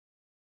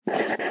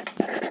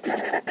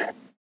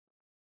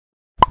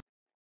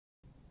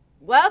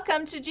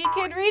Welcome to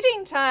G-Kid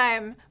Reading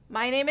Time.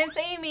 My name is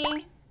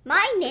Amy.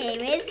 My name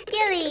is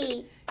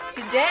Gilly.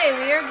 Today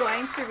we are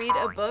going to read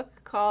a book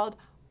called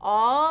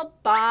All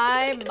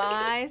by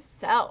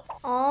Myself.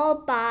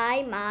 All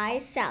by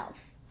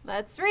myself.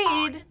 Let's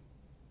read.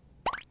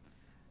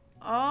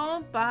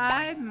 All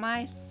by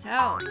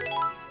myself.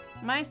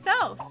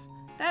 Myself.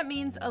 That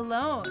means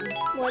alone.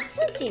 我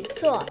自己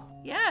做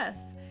Yes,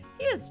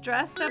 he is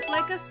dressed up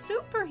like a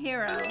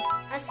superhero.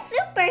 A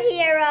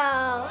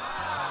superhero.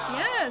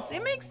 Yes,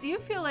 it makes you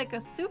feel like a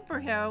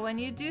superhero when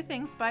you do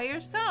things by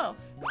yourself.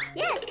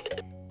 Yes,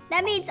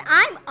 that means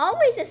I'm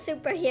always a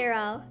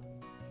superhero.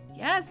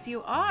 Yes,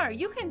 you are.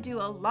 You can do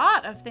a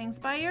lot of things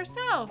by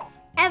yourself.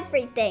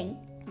 Everything.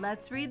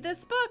 Let's read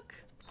this book.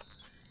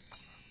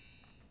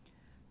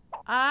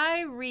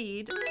 I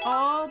read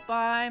all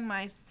by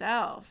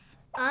myself.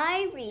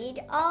 I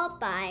read all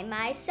by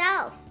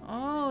myself.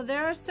 Oh,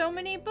 there are so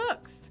many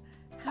books.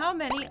 How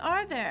many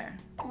are there?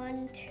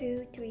 1,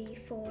 2, 3,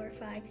 4,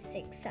 5,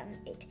 6,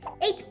 7, 8.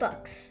 8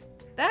 books.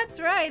 That's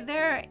right,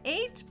 there are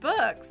 8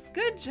 books.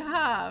 Good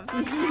job.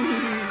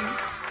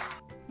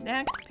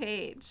 Next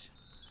page.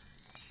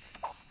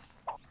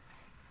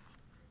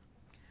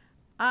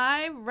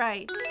 I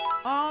write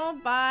all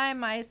by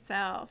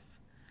myself.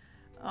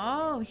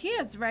 Oh, he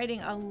is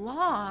writing a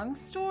long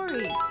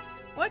story.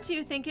 What do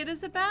you think it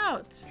is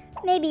about?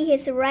 Maybe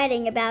he's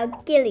writing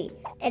about Gilly,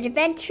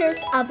 Adventures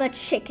of a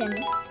Chicken.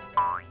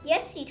 也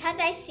许他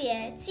在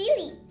写鸡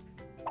里，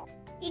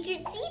一只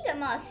鸡的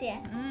冒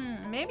险。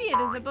Maybe it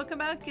is a book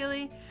about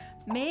Gilly.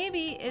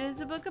 Maybe it is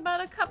a book about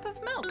a cup of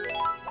milk.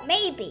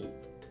 Maybe,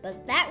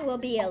 but that will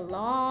be a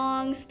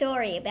long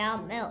story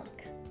about milk.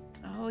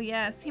 Oh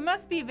yes, he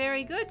must be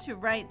very good to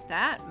write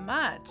that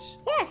much.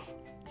 Yes,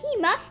 he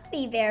must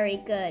be very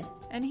good.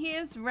 And he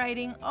is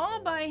writing all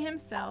by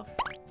himself.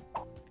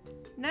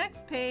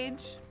 Next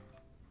page.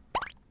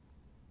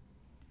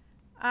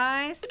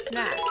 I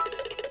snack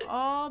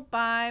all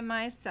by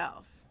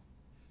myself.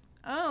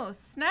 Oh,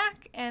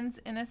 snack ends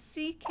in a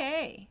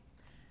CK.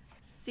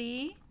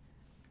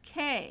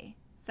 CK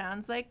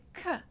sounds like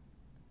K.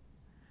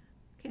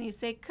 Can you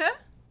say K?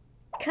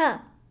 K.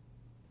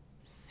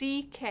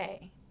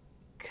 CK.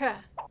 K.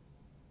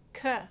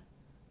 K.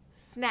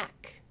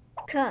 Snack.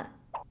 K.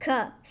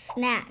 K.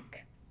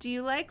 Snack. Do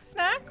you like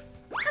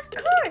snacks? Of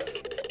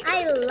course.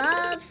 I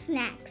love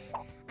snacks.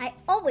 I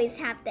always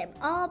have them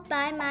all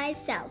by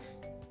myself.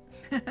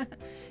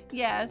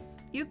 Yes,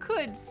 you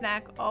could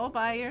snack all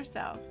by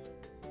yourself.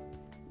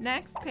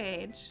 Next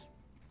page.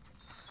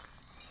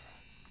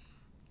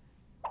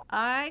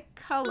 I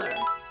color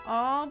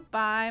all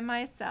by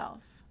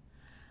myself.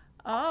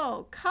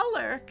 Oh,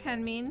 color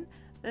can mean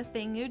the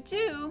thing you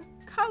do,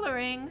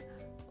 coloring,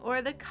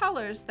 or the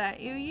colors that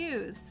you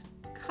use.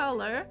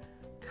 Color,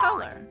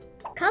 color.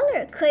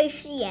 Color 可以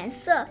是颜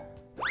色，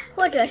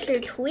或者是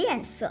涂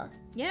颜色。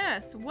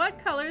Yes,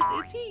 what colors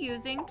is he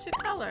using to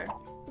color?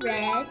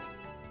 Red,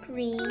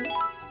 green,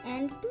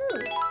 and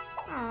blue.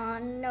 Aw,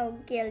 no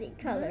Gilly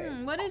colors.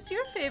 What is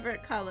your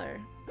favorite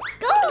color?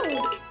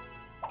 Gold!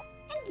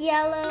 And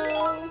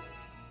yellow, and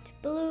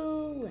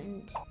blue,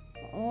 and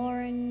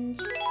orange.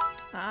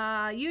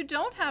 Ah, you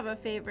don't have a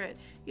favorite.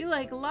 You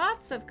like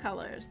lots of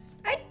colors.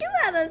 I do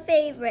have a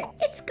favorite.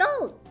 It's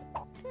gold.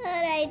 But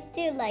I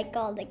do like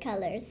all the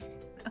colors.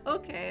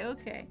 Okay,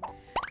 okay.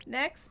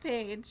 Next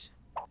page.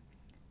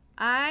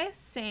 I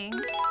sing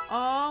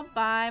all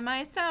by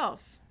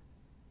myself.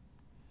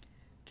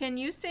 Can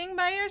you sing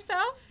by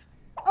yourself?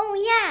 Oh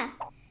yeah!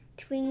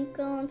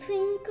 Twinkle,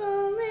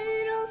 twinkle,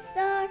 little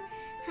star,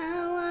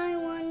 how I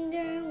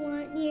wonder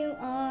what you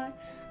are.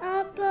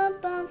 Up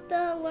above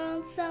the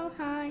world so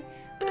high,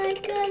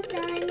 like a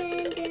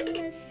diamond in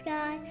the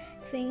sky.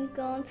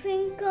 Twinkle,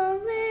 twinkle,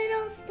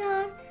 little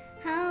star,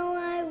 how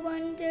I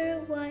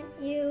wonder what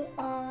you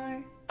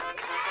are.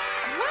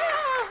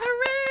 Wow,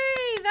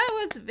 hooray! That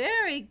was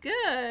very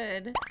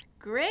good.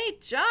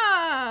 Great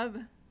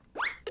job.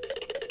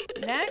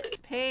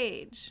 Next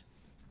page.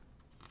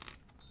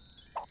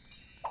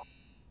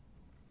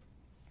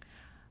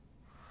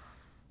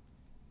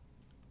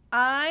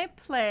 I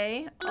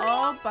play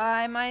all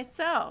by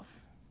myself.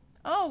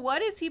 Oh,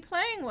 what is he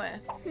playing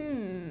with?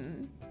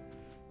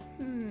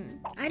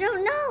 I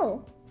don't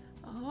know.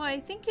 Oh, I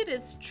think it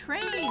is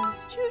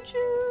trains. Choo-choo.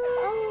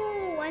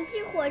 Oh, 玩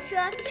具火车,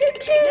 choo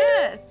choo.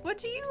 Yes, what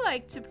do you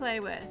like to play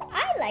with?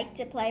 I like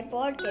to play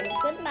board games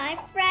with my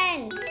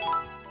friends.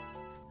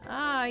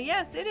 Ah,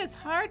 yes, it is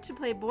hard to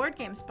play board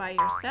games by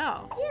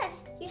yourself. Yes,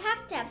 you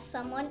have to have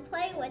someone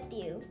play with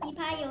you. 一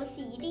盘游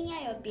戏一定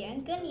要有别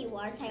人跟你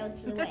玩才有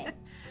滋味。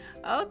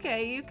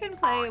Okay, you can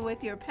play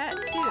with your pet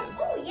too.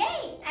 Oh,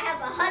 yay! I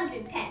have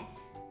 100 pets.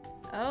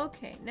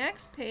 Okay,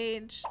 next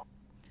page.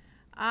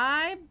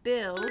 I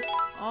build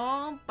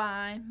all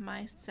by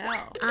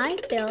myself. I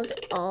build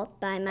all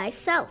by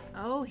myself.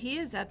 Oh, he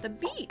is at the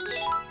beach.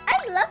 I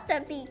love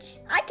the beach.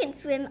 I can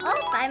swim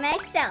all by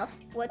myself.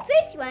 我最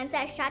喜欢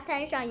在沙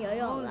滩上游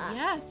泳 Oh, 了。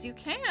 yes, you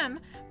can,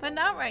 but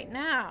not right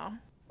now.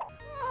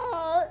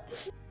 Oh.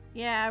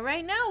 Yeah,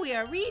 right now we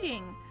are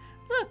reading.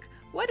 Look,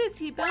 What is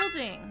he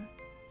building?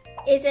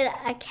 Is it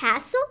a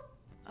castle?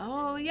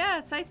 Oh,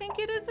 yes, I think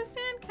it is a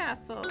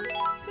sandcastle.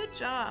 Good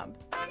job.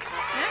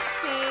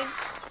 Next page.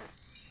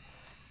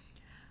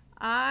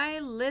 I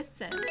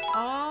listen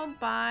all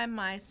by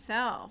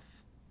myself.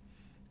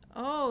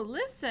 Oh,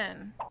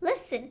 listen.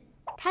 Listen,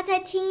 他在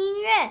听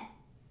音乐。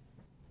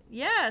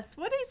 Yes,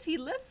 what is he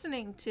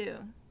listening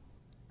to?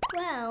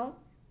 Well,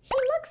 he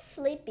looks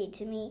sleepy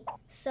to me,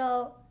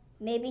 so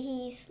maybe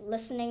he's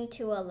listening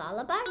to a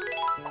lullaby?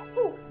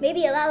 Ooh,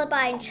 maybe a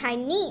lullaby in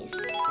Chinese.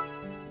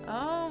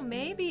 Oh,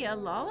 maybe a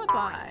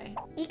lullaby.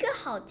 一个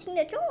好听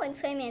的中文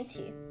催眠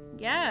曲。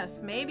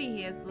 Yes, maybe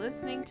he is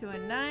listening to a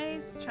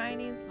nice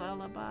Chinese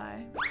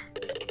lullaby.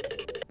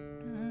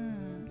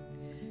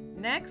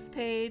 Next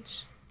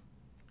page.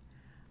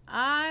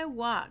 I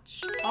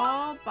watch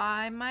all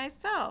by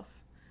myself.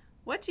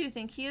 What do you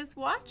think he is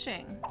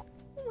watching?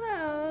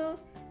 Well,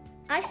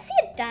 I see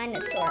a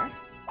dinosaur.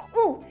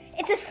 Ooh,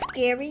 it's a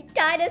scary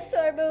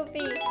dinosaur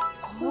movie.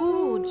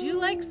 Oh, do you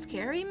like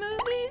scary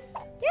movies?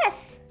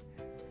 Yes,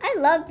 I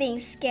love being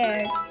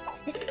scared.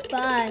 It's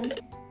fun.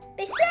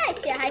 被吓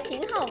一吓还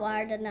挺好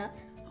玩的呢。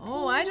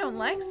 Oh, I don't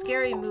like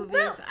scary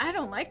movies. I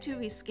don't like to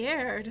be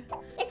scared.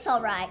 It's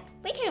alright.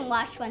 We can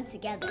watch one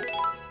together.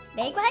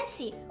 没关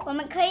系，我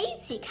们可以一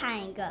起看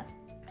一个。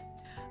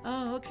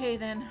 Oh, okay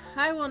then.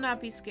 I will not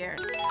be scared.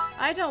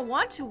 I don't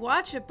want to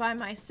watch it by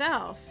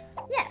myself.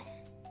 Yes,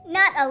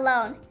 not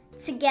alone.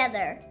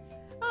 Together.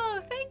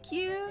 Oh, thank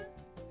you.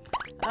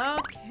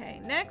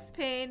 Okay, next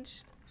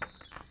page.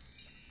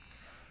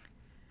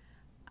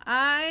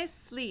 I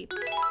sleep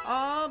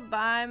all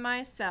by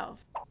myself.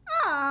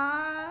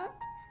 Aww,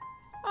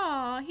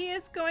 Oh, he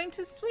is going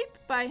to sleep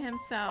by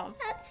himself.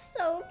 that's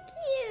so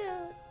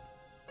cute.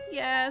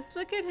 Yes,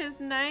 look at his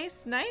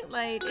nice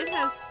nightlight. It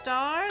has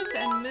stars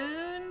and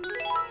moons.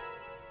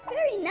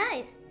 Very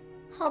nice.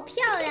 好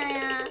漂亮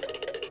呀。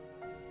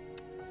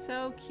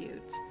 So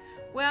cute.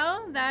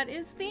 Well, that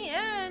is the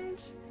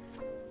end.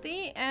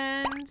 The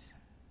end.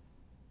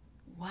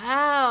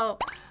 Wow.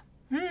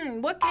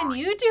 What can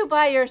you do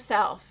by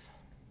yourself?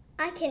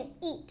 I can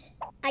eat.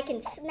 I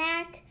can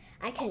snack.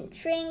 I can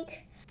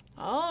drink.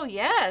 Oh,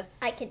 yes.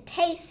 I can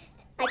taste.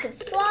 I can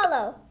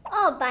swallow.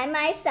 All by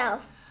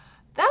myself.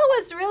 That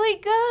was really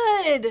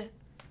good.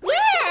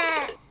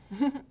 Yeah!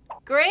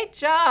 Great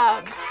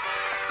job.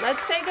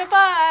 Let's say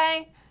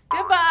goodbye.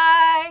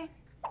 Goodbye.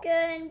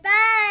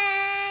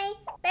 Goodbye.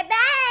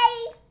 Bye-bye.